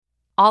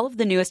All of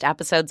the newest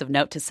episodes of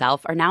Note to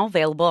Self are now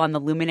available on the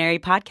Luminary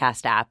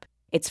podcast app.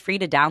 It's free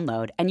to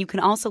download, and you can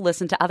also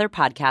listen to other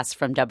podcasts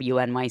from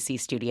WNYC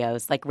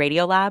Studios like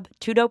Radiolab,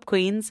 Two Dope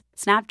Queens,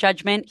 Snap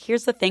Judgment,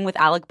 Here's the Thing with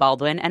Alec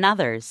Baldwin, and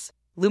others.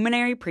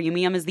 Luminary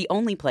Premium is the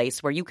only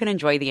place where you can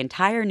enjoy the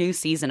entire new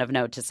season of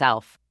Note to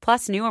Self,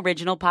 plus new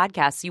original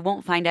podcasts you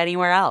won't find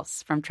anywhere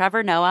else, from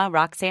Trevor Noah,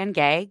 Roxanne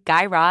Gay,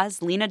 Guy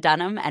Raz, Lena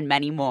Dunham, and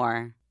many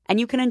more. And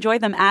you can enjoy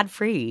them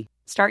ad-free.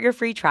 Start your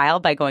free trial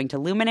by going to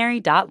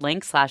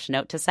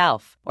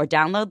luminary.link/note-to-self or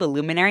download the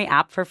Luminary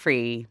app for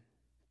free.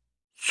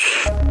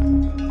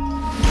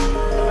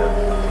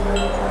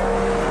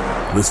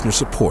 Listener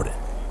supported.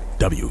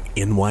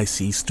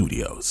 WNYC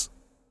Studios.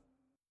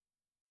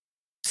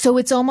 So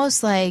it's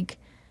almost like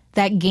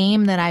that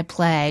game that I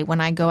play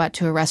when I go out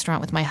to a restaurant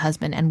with my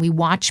husband and we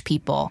watch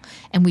people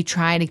and we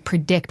try to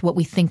predict what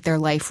we think their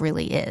life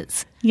really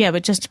is. Yeah,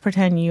 but just to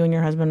pretend you and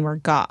your husband were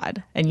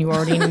God and you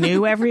already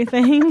knew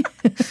everything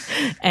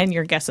and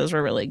your guesses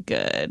were really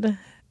good.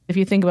 If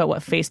you think about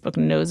what Facebook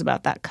knows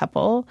about that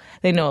couple,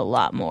 they know a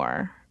lot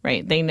more,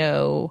 right? They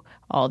know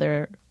all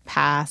their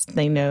past.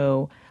 They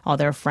know all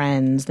their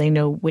friends. They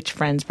know which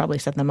friends probably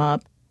set them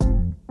up.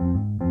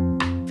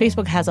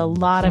 Facebook has a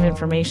lot of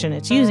information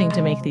it's using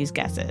to make these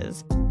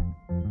guesses.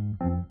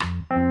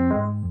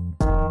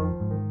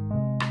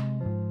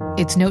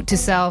 It's Note to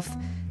Self,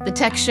 the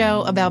tech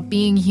show about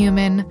being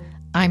human.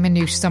 I'm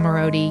Anoush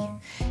Samarodi,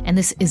 and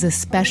this is a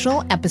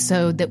special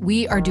episode that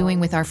we are doing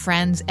with our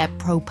friends at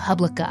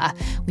ProPublica.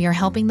 We are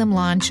helping them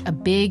launch a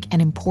big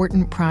and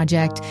important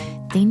project.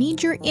 They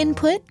need your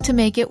input to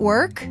make it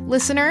work,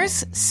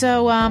 listeners.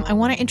 So I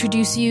want to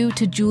introduce you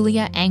to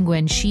Julia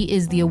Angwin. She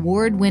is the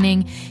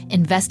award-winning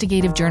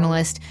investigative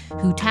journalist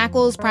who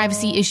tackles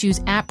privacy issues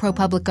at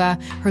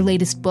ProPublica. Her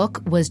latest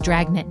book was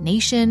Dragnet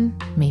Nation.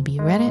 Maybe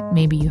you read it.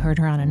 Maybe you heard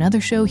her on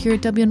another show here at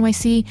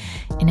WNYC.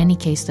 In any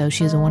case, though,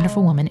 she is a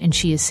wonderful woman, and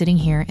she is sitting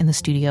here in the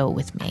studio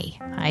with me.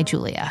 Hi,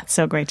 Julia.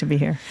 So great to be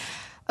here.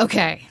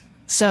 Okay,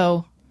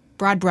 so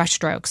broad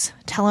brushstrokes.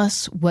 Tell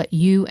us what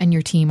you and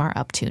your team are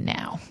up to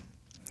now.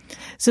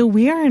 So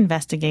we are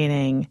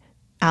investigating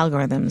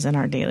algorithms in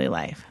our daily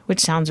life, which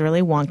sounds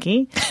really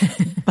wonky,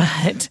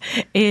 but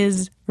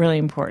is really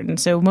important.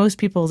 So most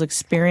people's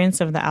experience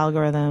of the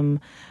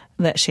algorithm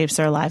that shapes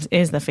their lives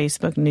is the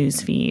Facebook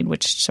news feed,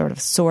 which sort of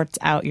sorts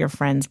out your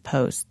friends'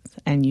 posts,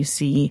 and you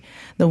see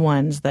the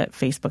ones that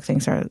Facebook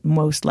thinks are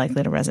most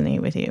likely to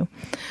resonate with you.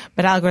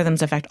 But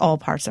algorithms affect all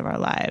parts of our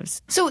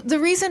lives. So the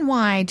reason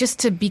why, just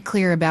to be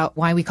clear about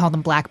why we call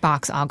them black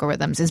box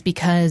algorithms, is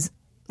because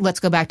let's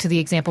go back to the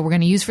example we're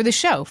going to use for the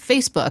show,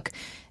 Facebook.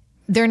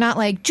 They're not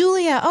like,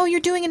 Julia, oh,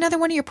 you're doing another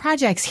one of your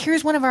projects.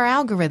 Here's one of our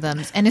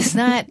algorithms. And it's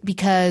not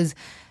because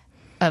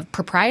of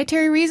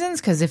proprietary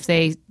reasons, because if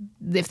they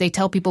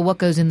tell people what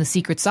goes in the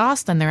secret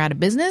sauce, then they're out of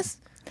business.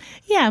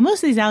 Yeah,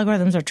 most of these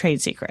algorithms are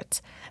trade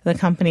secrets. The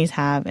companies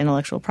have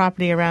intellectual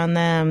property around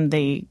them.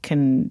 They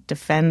can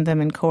defend them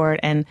in court,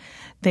 and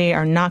they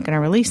are not going to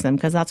release them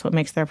because that's what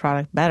makes their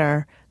product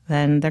better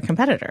than their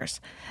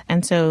competitors.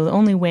 And so the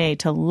only way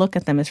to look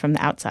at them is from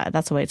the outside.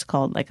 That's why it's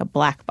called like a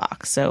black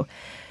box. So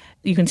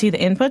you can see the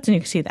inputs and you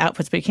can see the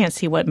outputs, but you can't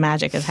see what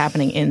magic is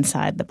happening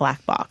inside the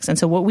black box. And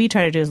so what we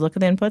try to do is look at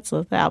the inputs,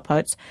 look at the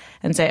outputs,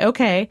 and say,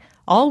 okay,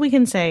 all we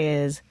can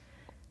say is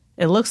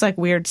it looks like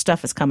weird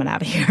stuff is coming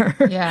out of here.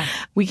 Yeah.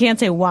 We can't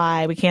say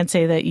why. We can't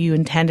say that you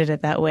intended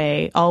it that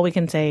way. All we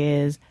can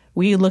say is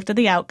we looked at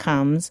the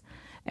outcomes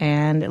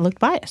and it looked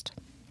biased.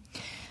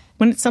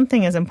 When it's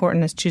something as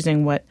important as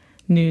choosing what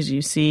news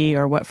you see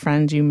or what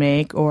friends you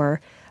make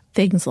or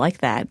things like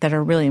that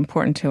are really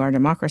important to our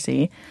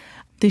democracy,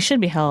 they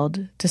should be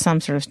held to some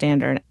sort of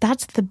standard.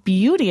 That's the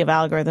beauty of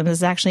algorithms,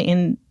 is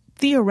actually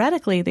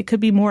theoretically they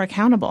could be more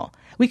accountable.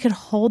 We could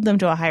hold them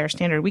to a higher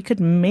standard. We could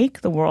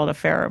make the world a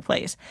fairer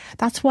place.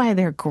 That's why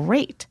they're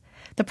great.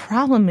 The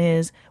problem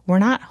is we're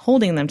not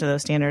holding them to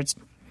those standards.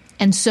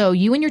 And so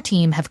you and your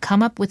team have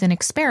come up with an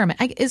experiment.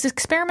 Is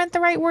experiment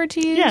the right word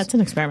to use? Yeah, it's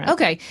an experiment.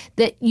 Okay.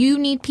 That you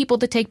need people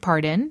to take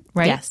part in,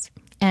 right? Yes.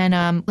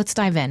 And let's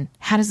dive in.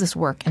 How does this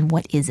work and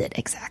what is it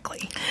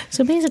exactly?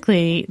 So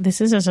basically, this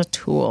is just a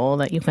tool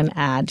that you can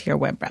add to your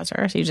web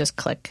browser. So you just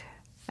click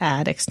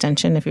Add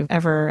Extension. If you've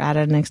ever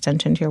added an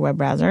extension to your web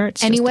browser.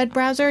 It's Any web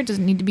browser? Does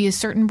it need to be a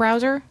certain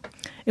browser?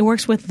 It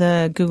works with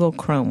the Google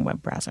Chrome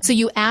web browser. So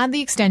you add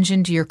the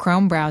extension to your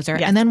Chrome browser,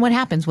 and then what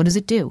happens? What does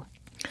it do?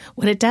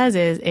 What it does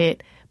is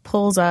it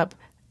pulls up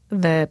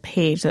the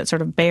page that's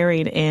sort of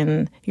buried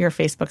in your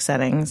Facebook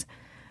settings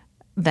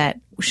that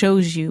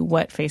shows you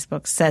what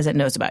Facebook says it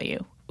knows about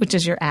you, which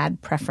is your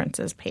ad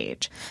preferences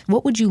page.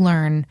 What would you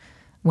learn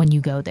when you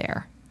go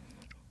there?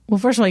 Well,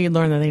 first of all, you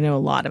learn that they know a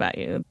lot about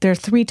you. There are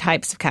 3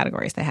 types of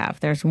categories they have.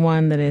 There's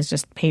one that is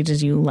just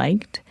pages you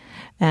liked.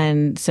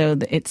 And so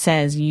it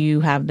says you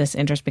have this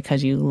interest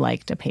because you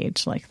liked a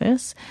page like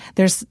this.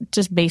 There's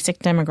just basic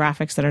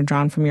demographics that are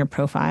drawn from your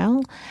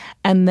profile.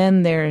 And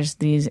then there's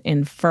these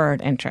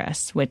inferred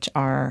interests, which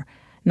are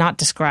not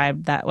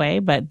described that way,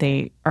 but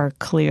they are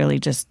clearly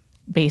just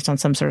based on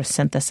some sort of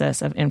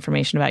synthesis of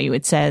information about you.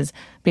 It says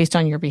based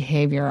on your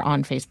behavior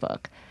on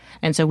Facebook.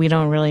 And so we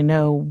don't really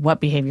know what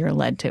behavior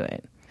led to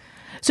it.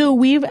 So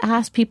we've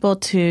asked people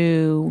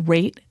to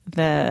rate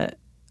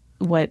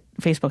what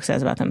Facebook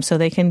says about them. So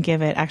they can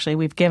give it, actually,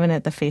 we've given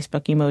it the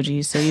Facebook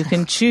emojis. So you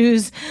can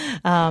choose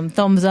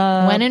thumbs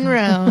up. When in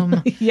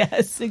Rome.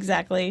 Yes,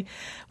 exactly.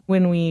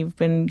 When we've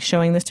been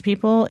showing this to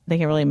people, they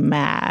get really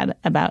mad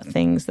about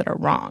things that are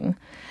wrong.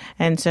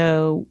 And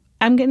so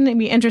I'm going to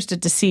be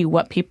interested to see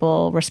what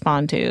people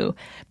respond to,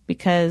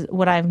 because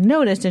what I've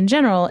noticed in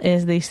general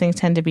is these things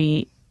tend to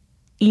be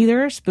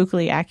either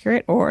spookily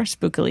accurate or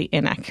spookily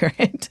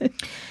inaccurate.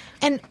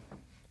 And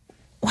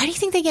why do you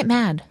think they get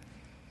mad?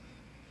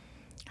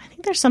 I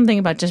think there's something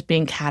about just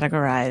being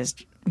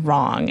categorized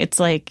wrong. It's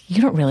like,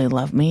 you don't really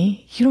love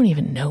me. You don't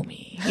even know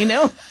me, you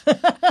know?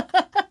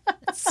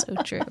 So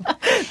true.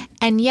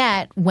 And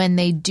yet, when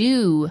they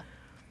do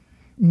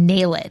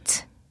nail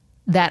it,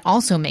 that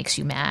also makes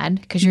you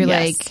mad because you're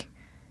like,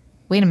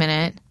 wait a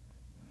minute.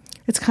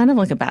 It's kind of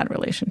like a bad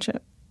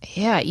relationship.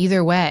 Yeah,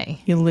 either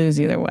way. You lose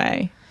either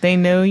way. They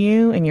know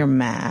you and you're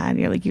mad.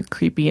 You're like, you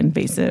creepy,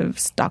 invasive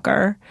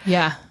stalker.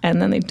 Yeah.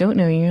 And then they don't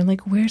know you. You're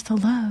like, where's the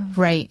love?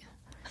 Right.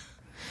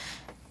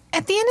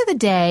 At the end of the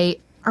day,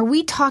 are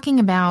we talking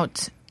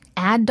about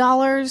ad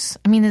dollars?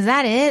 I mean, is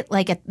that it?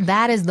 Like,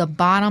 that is the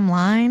bottom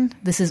line?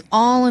 This is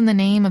all in the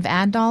name of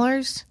ad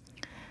dollars?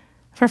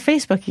 For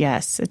Facebook,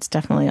 yes. It's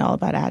definitely all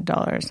about ad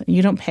dollars.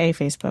 You don't pay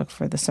Facebook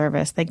for the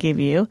service they give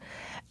you,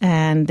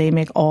 and they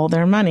make all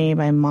their money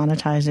by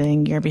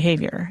monetizing your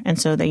behavior. And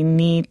so they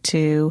need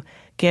to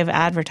give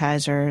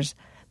advertisers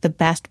the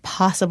best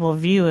possible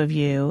view of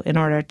you in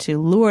order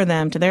to lure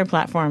them to their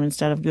platform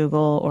instead of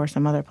Google or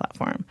some other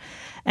platform.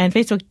 And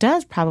Facebook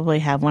does probably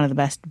have one of the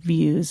best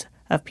views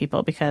of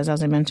people because,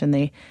 as I mentioned,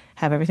 they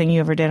have everything you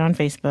ever did on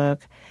Facebook.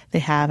 They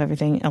have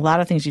everything, a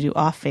lot of things you do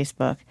off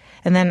Facebook.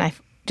 And then I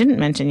didn't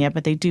mention yet,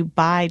 but they do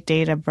buy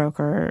data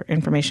broker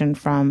information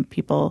from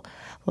people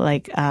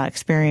like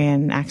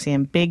Experian,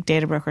 Axiom, big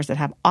data brokers that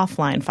have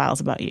offline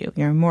files about you,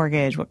 your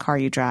mortgage, what car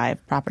you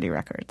drive, property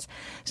records.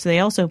 So they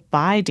also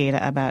buy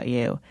data about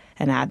you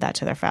and add that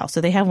to their file.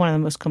 So they have one of the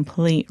most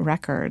complete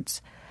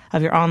records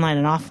of your online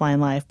and offline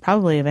life,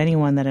 probably of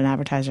anyone that an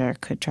advertiser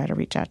could try to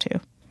reach out to.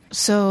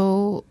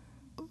 So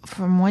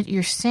from what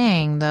you're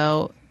saying,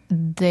 though,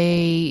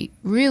 they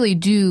really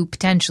do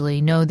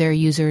potentially know their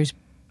users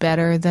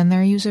better than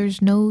their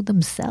users know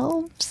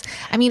themselves?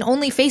 I mean,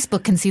 only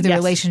Facebook can see the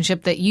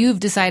relationship that you've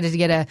decided to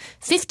get a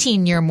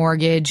 15-year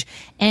mortgage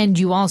and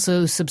you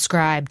also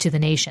subscribe to The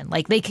Nation.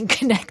 Like, they can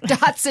connect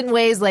dots in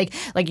ways like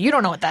you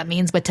don't know what that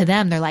means, but to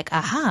them, they're like,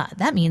 aha,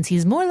 that means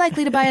he's more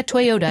likely to buy a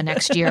Toyota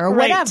next year or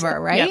whatever,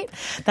 right? Yep.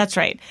 That's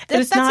right.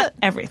 It's not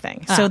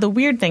everything. So the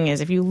weird thing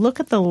is, if you look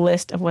at the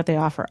list of what they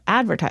offer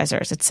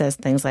advertisers, it says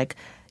things like,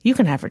 you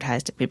can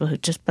advertise to people who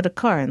just bought a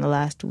car in the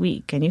last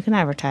week, and you can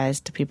advertise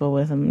to people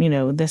with,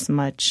 this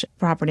much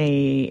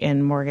property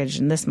and mortgage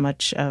and this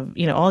much of,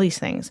 all these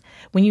things.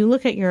 When you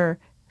look at your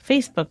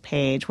Facebook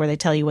page where they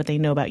tell you what they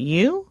know about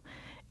you,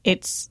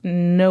 it's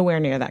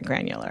nowhere near that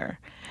granular.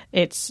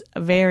 It's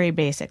very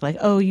basic, like,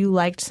 oh, you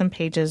liked some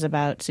pages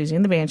about Susie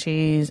and the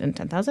Banshees and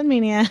 10,000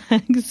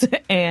 Maniacs,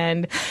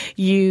 and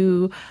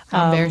you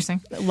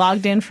embarrassing.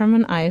 Logged in from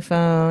an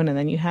iPhone, and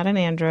then you had an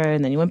Android,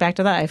 and then you went back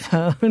to the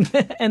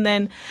iPhone, and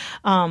then,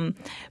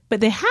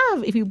 but they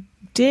have, if you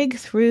dig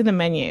through the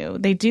menu,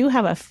 they do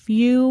have a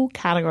few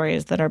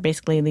categories that are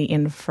basically the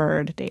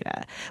inferred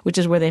data, which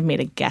is where they've made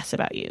a guess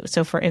about you.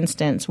 So, for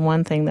instance,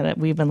 one thing that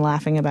we've been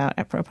laughing about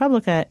at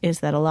ProPublica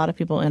is that a lot of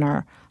people in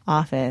our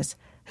office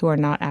who are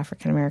not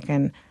African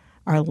American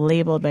are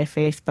labeled by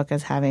Facebook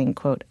as having,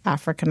 quote,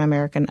 African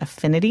American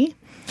affinity,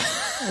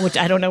 which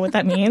I don't know what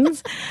that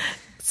means.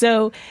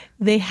 So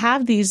they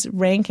have these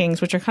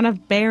rankings, which are kind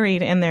of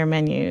buried in their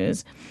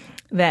menus,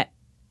 that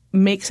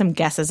make some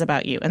guesses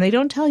about you. And they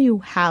don't tell you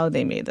how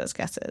they made those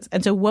guesses.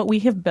 And so what we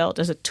have built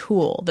is a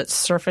tool that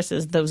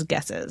surfaces those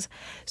guesses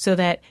so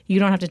that you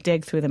don't have to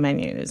dig through the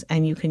menus,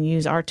 and you can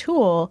use our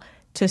tool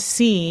to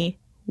see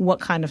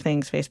what kind of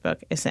things Facebook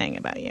is saying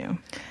about you.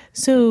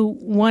 So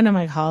one of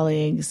my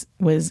colleagues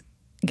was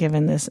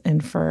given this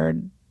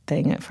inferred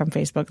thing from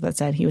Facebook that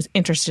said he was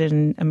interested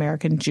in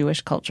American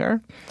Jewish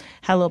culture.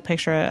 Had a little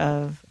picture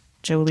of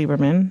Joe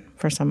Lieberman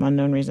for some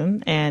unknown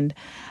reason. And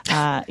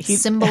he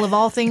symbol of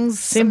all things.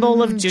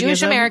 Symbol of Judaism,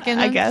 Jewish American,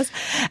 I guess.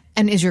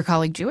 And is your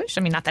colleague Jewish?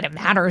 I mean, not that it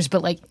matters,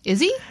 but like,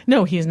 is he?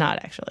 No, he's not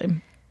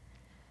actually.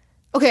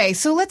 Okay,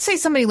 so let's say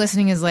somebody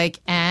listening is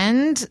like,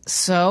 and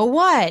so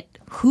what?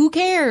 Who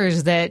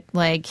cares that,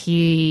 like,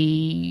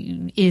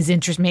 he is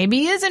interested? Maybe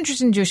he is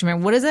interested in Jewish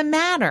American. What does it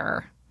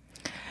matter?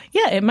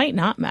 Yeah, it might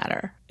not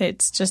matter.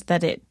 It's just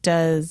that it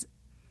does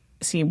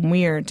seem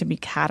weird to be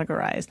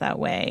categorized that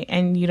way,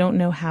 and you don't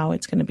know how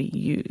it's going to be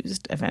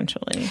used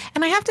eventually.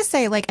 And I have to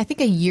say, like, I think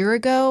a year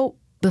ago,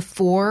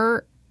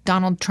 before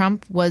Donald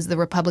Trump was the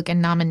Republican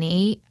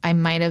nominee, I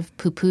might have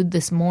poo-pooed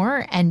this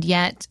more, and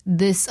yet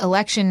this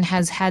election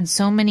has had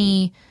so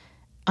many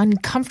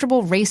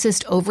uncomfortable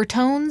racist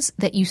overtones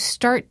that you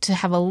start to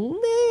have a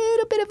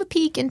little bit of a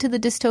peek into the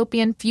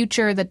dystopian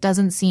future that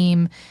doesn't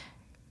seem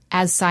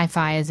as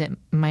sci-fi as it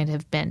might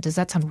have been. Does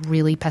that sound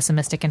really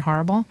pessimistic and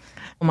horrible?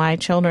 My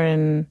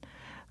children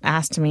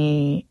asked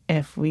me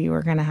if we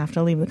were going to have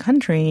to leave the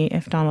country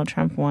if Donald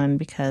Trump won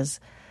because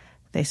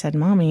they said,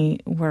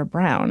 Mommy, we're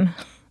brown.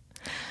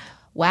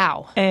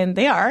 Wow. And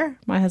they are.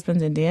 My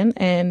husband's Indian.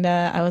 And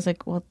I was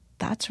like, well,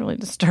 that's really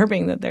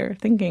disturbing that they're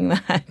thinking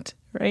that,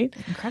 right?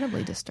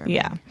 Incredibly disturbing.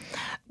 Yeah.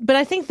 But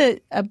I think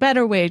that a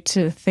better way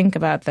to think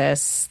about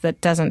this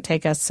that doesn't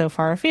take us so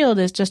far afield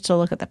is just to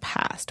look at the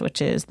past,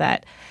 which is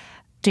that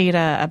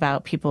data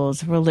about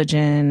people's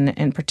religion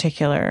in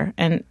particular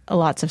and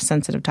lots of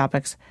sensitive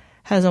topics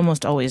has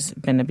almost always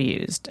been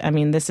abused. I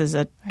mean, this is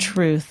a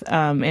truth.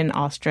 In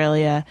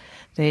Australia,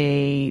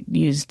 they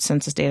used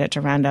census data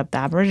to round up the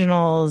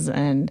Aboriginals,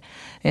 and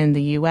in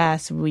the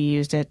U.S., we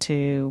used it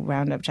to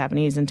round up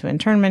Japanese into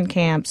internment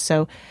camps.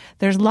 So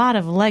there's a lot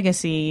of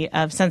legacy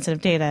of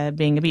sensitive data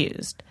being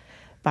abused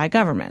by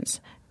governments.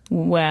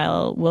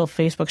 Well, will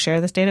Facebook share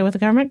this data with the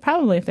government?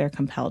 Probably, if they're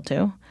compelled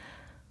to.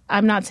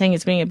 I'm not saying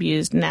it's being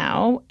abused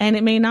now, and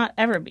it may not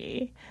ever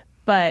be,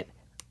 but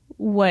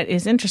what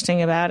is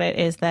interesting about it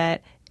is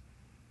that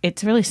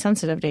it's really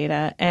sensitive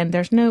data and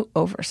there's no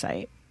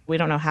oversight. We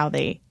don't know how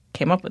they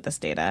came up with this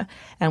data,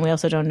 and we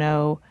also don't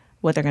know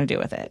what they're going to do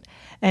with it.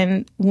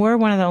 And we're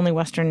one of the only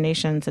Western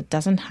nations that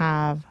doesn't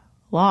have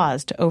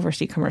laws to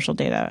oversee commercial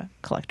data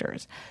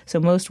collectors. So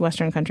most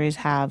Western countries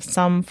have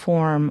some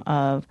form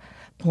of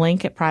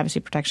blanket privacy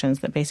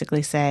protections that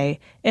basically say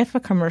if a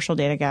commercial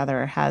data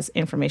gatherer has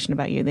information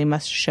about you, they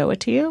must show it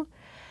to you.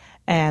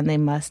 And they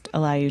must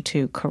allow you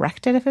to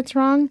correct it if it's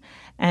wrong,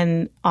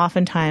 and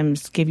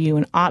oftentimes give you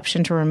an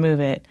option to remove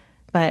it.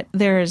 But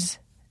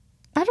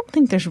I don't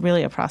think there's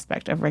really a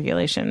prospect of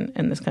regulation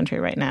in this country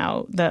right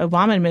now. The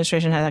Obama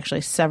administration has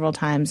actually several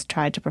times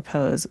tried to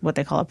propose what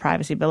they call a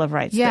privacy bill of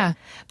rights,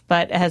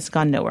 but it has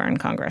gone nowhere in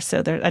Congress. So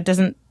it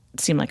doesn't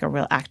seem like a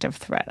real active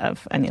threat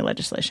of any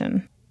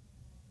legislation.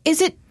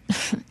 Is it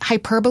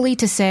hyperbole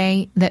to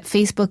say that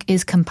Facebook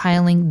is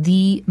compiling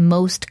the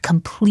most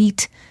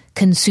complete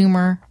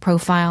consumer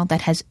profile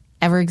that has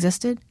ever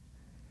existed?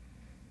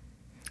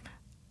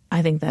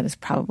 I think that is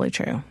probably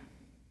true.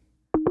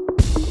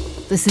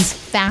 This is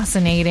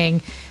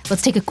fascinating.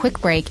 Let's take a quick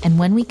break, and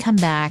when we come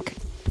back,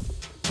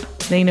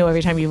 they know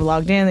every time you've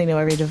logged in, they know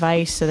every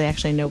device, so they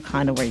actually know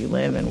kind of where you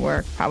live and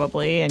work,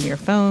 probably, and your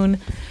phone.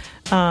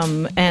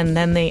 And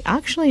then they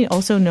actually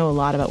also know a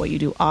lot about what you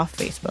do off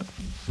Facebook.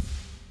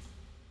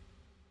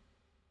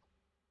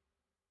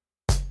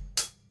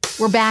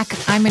 We're back.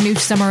 I'm Manoush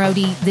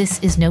Zomorodi. This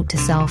is Note to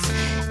Self,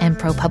 and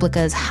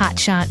ProPublica's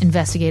hotshot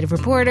investigative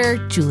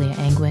reporter, Julia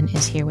Angwin,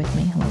 is here with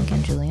me. Hello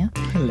again, Julia.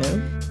 Hello.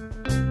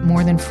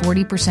 More than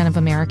 40% of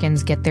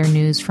Americans get their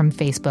news from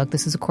Facebook.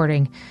 This is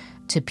according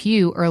to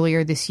Pew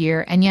earlier this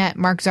year. And yet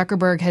Mark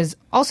Zuckerberg has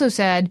also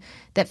said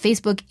that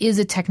Facebook is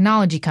a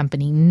technology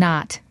company,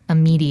 not a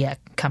media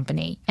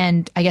company.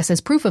 And I guess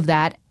as proof of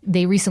that,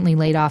 they recently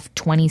laid off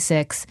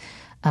 26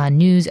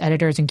 news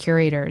editors and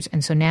curators.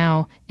 And so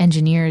now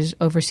engineers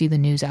oversee the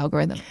news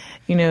algorithm.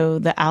 You know,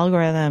 the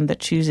algorithm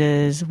that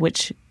chooses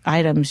which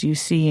items you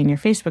see in your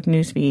Facebook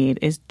newsfeed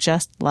is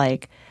just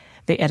like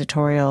the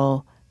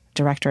editorial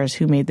directors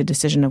who made the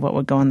decision of what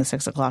would go on the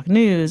 6 o'clock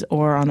news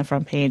or on the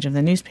front page of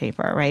the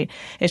newspaper, right?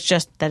 It's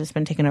just that it's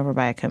been taken over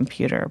by a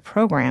computer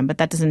program, but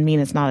that doesn't mean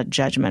it's not a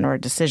judgment or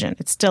a decision.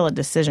 It's still a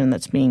decision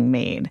that's being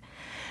made.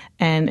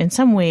 And in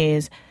some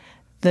ways,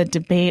 the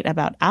debate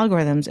about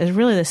algorithms is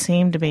really the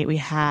same debate we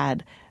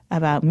had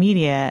about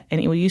media,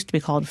 and it used to be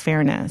called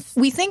fairness.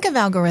 We think of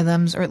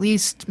algorithms, or at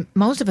least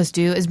most of us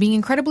do, as being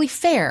incredibly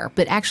fair,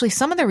 but actually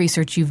some of the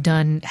research you've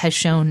done has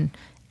shown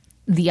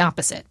the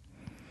opposite.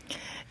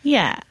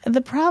 Yeah.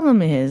 The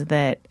problem is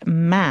that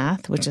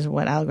math, which is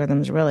what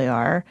algorithms really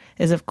are,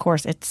 is, of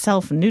course, it's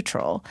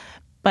self-neutral.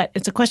 But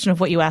it's a question of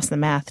what you ask the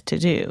math to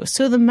do.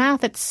 So the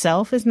math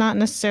itself is not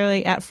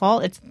necessarily at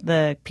fault. It's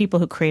the people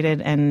who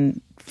created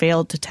and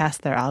failed to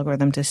test their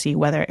algorithm to see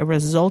whether it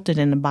resulted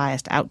in a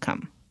biased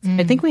outcome.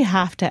 I think we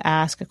have to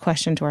ask a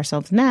question to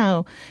ourselves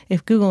now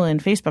if Google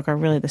and Facebook are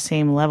really the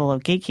same level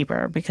of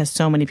gatekeeper because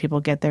so many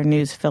people get their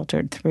news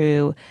filtered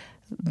through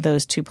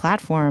those two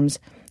platforms.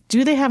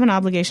 Do they have an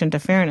obligation to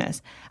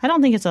fairness? I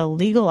don't think it's a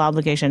legal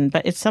obligation,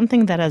 but it's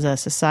something that as a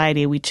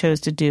society we chose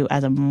to do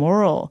as a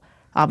moral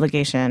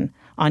obligation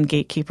on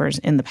gatekeepers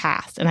in the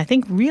past. And I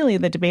think really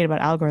the debate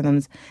about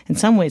algorithms in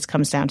some ways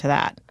comes down to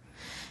that.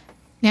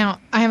 Now,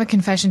 I have a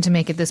confession to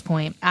make at this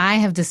point. I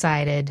have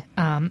decided,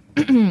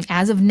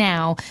 as of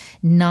now,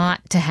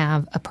 not to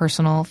have a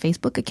personal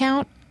Facebook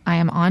account. I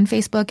am on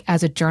Facebook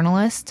as a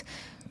journalist,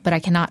 but I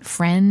cannot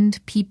friend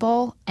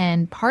people.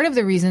 And part of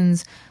the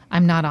reasons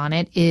I'm not on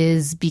it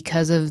is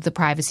because of the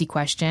privacy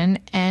question.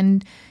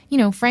 And, you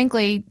know,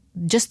 frankly,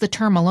 just the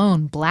term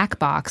alone, black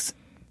box,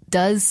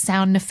 does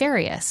sound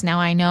nefarious. Now,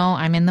 I know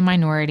I'm in the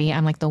minority.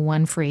 I'm like the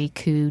one freak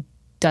who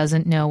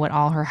doesn't know what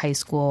all her high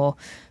school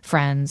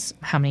friends,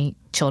 how many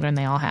children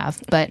they all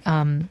have. But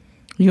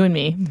you and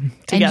me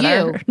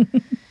together. And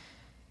you.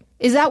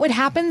 Is that what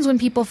happens when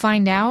people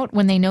find out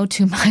when they know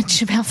too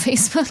much about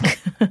Facebook?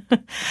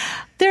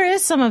 There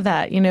is some of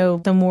that.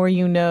 The more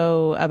you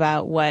know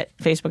about what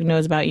Facebook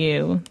knows about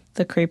you,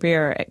 the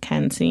creepier it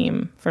can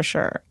seem, for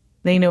sure.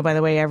 They know, by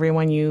the way,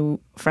 everyone you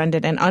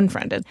friended and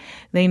unfriended.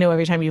 They know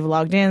every time you've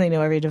logged in. They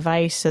know every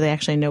device. So they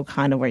actually know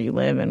kind of where you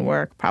live and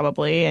work,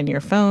 probably, and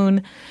your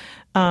phone.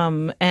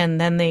 And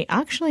then they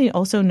actually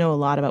also know a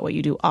lot about what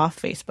you do off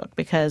Facebook,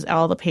 because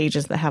all the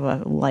pages that have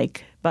a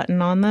like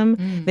button on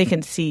them, they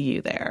can see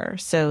you there.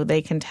 So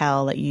they can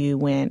tell that you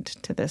went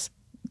to this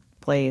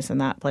place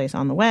and that place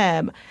on the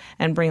web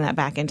and bring that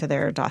back into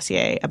their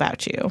dossier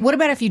about you. What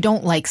about if you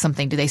don't like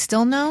something? Do they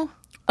still know?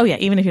 Oh, yeah.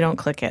 Even if you don't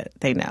click it,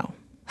 they know.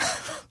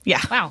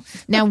 Yeah. Wow.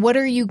 Now, what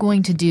are you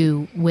going to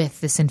do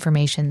with this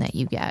information that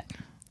you get?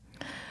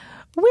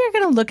 We're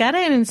going to look at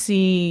it and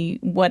see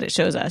what it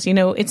shows us.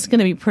 It's going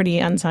to be pretty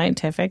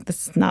unscientific.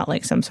 This is not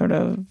like some sort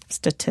of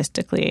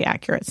statistically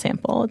accurate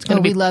sample. It's going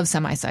to be. We love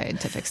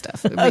semi-scientific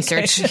stuff,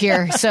 research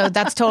here. So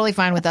that's totally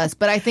fine with us.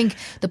 But I think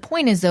the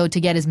point is, though,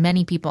 to get as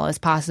many people as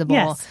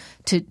possible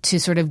to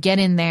sort of get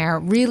in there,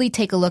 really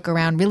take a look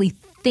around, really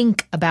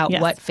think about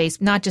what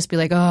Facebook, not just be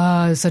like,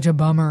 oh, it's such a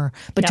bummer,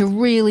 but to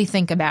really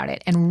think about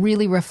it and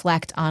really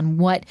reflect on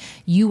what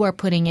you are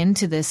putting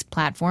into this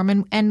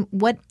platform and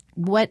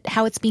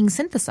how it's being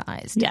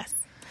synthesized. Yes.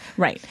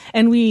 Right.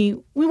 And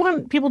we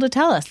want people to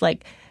tell us,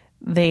 like,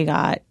 they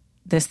got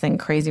this thing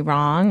crazy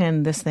wrong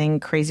and this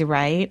thing crazy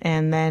right.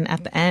 And then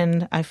at the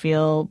end, I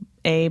feel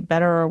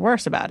better or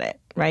worse about it.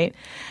 Right.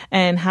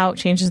 And how it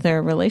changes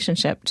their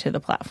relationship to the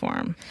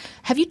platform.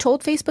 Have you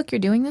told Facebook you're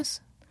doing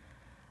this?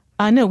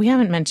 No, we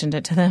haven't mentioned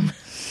it to them.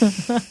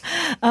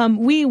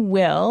 We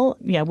will.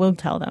 Yeah, we'll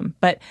tell them.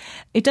 But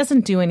it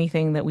doesn't do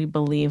anything that we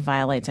believe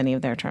violates any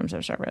of their terms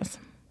of service.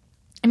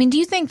 I mean, do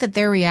you think that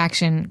their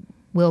reaction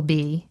will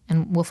be,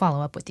 and we'll follow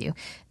up with you,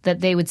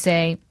 that they would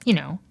say,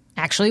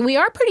 actually, we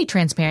are pretty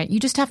transparent. You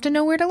just have to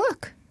know where to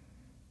look?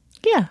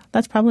 Yeah,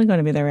 that's probably going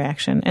to be their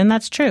reaction. And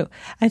that's true.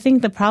 I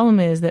think the problem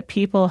is that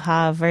people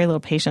have very little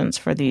patience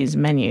for these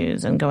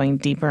menus and going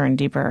deeper and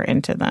deeper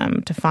into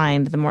them to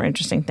find the more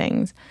interesting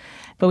things.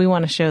 But we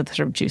want to show the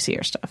sort of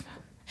juicier stuff.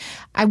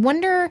 I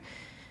wonder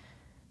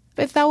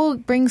if that will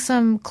bring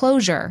some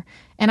closure.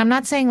 And I'm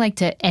not saying like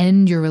to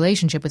end your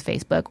relationship with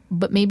Facebook,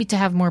 but maybe to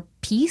have more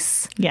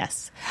peace.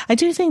 Yes. I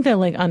do think that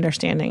like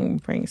understanding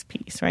brings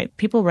peace, right?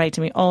 People write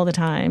to me all the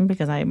time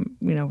because I,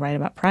 write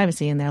about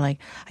privacy, and they're like,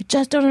 I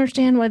just don't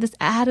understand why this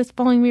ad is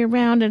following me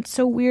around, and it's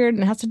so weird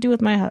and it has to do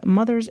with my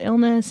mother's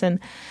illness. And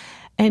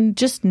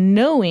just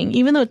knowing,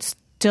 even though it's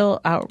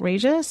still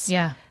outrageous,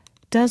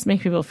 does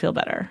make people feel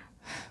better.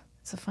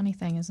 It's a funny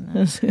thing, isn't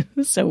it?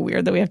 It's so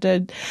weird that we have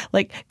to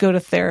go to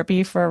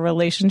therapy for a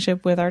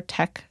relationship with our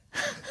tech.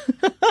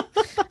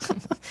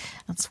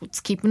 That's what's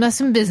keeping us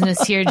in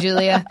business here,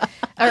 Julia.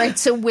 All right.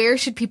 So where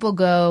should people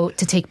go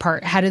to take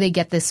part? How do they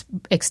get this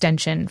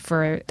extension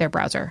for their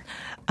browser?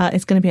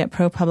 It's going to be at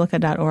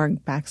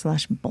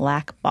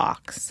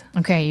ProPublica.org/blackbox.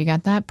 Okay. You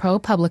got that?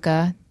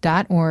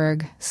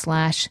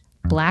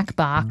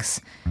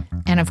 ProPublica.org/blackbox.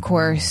 And of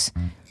course,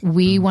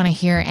 we want to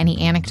hear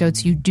any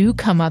anecdotes you do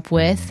come up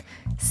with.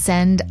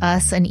 Send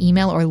us an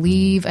email or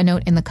leave a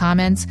note in the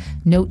comments,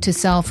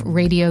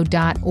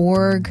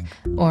 notetoselfradio.org,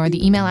 or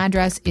the email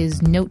address is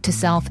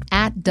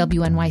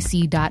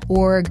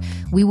notetoself@wnyc.org.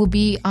 We will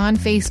be on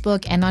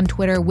Facebook and on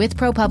Twitter with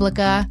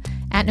ProPublica,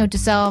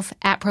 @NoteToSelf,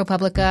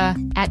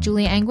 @ProPublica,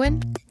 @Julia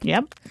Angwin.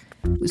 Yep.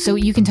 So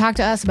you can talk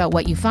to us about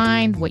what you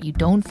find, what you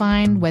don't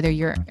find, whether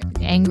you're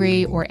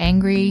angry or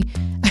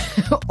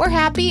or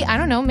happy. I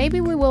don't know.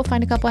 Maybe we will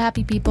find a couple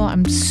happy people.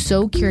 I'm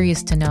so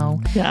curious to know.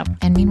 Yeah.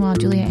 And meanwhile,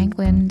 Julia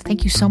Angwin,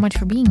 thank you so much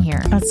for being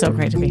here. That's so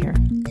great to be here.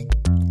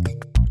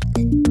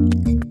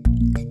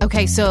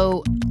 Okay,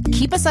 so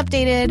keep us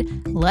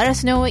updated. Let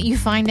us know what you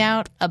find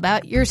out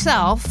about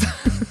yourself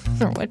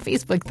or what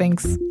Facebook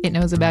thinks it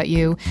knows about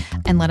you,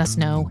 and let us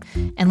know,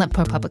 and let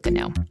ProPublica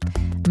know.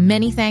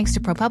 Many thanks to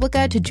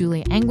ProPublica, to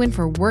Julia Angwin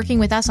for working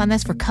with us on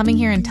this, for coming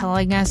here and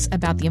telling us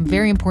about the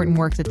very important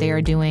work that they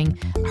are doing.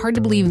 Hard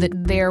to believe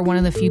that they are one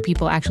of the few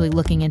people actually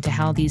looking into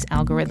how these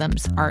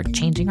algorithms are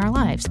changing our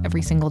lives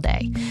every single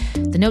day.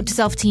 The Note to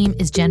Self team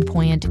is Jen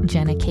Poyant,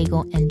 Jenna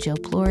Cagle, and Joe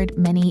Plord.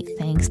 Many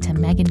thanks to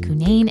Megan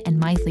Cunane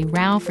and Maithili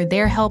Rao for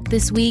their help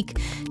this week.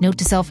 Note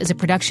to Self is a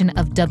production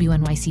of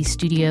WNYC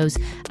Studios.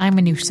 I'm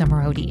Manoush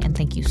Zomorodi, and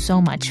thank you so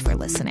much for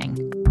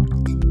listening.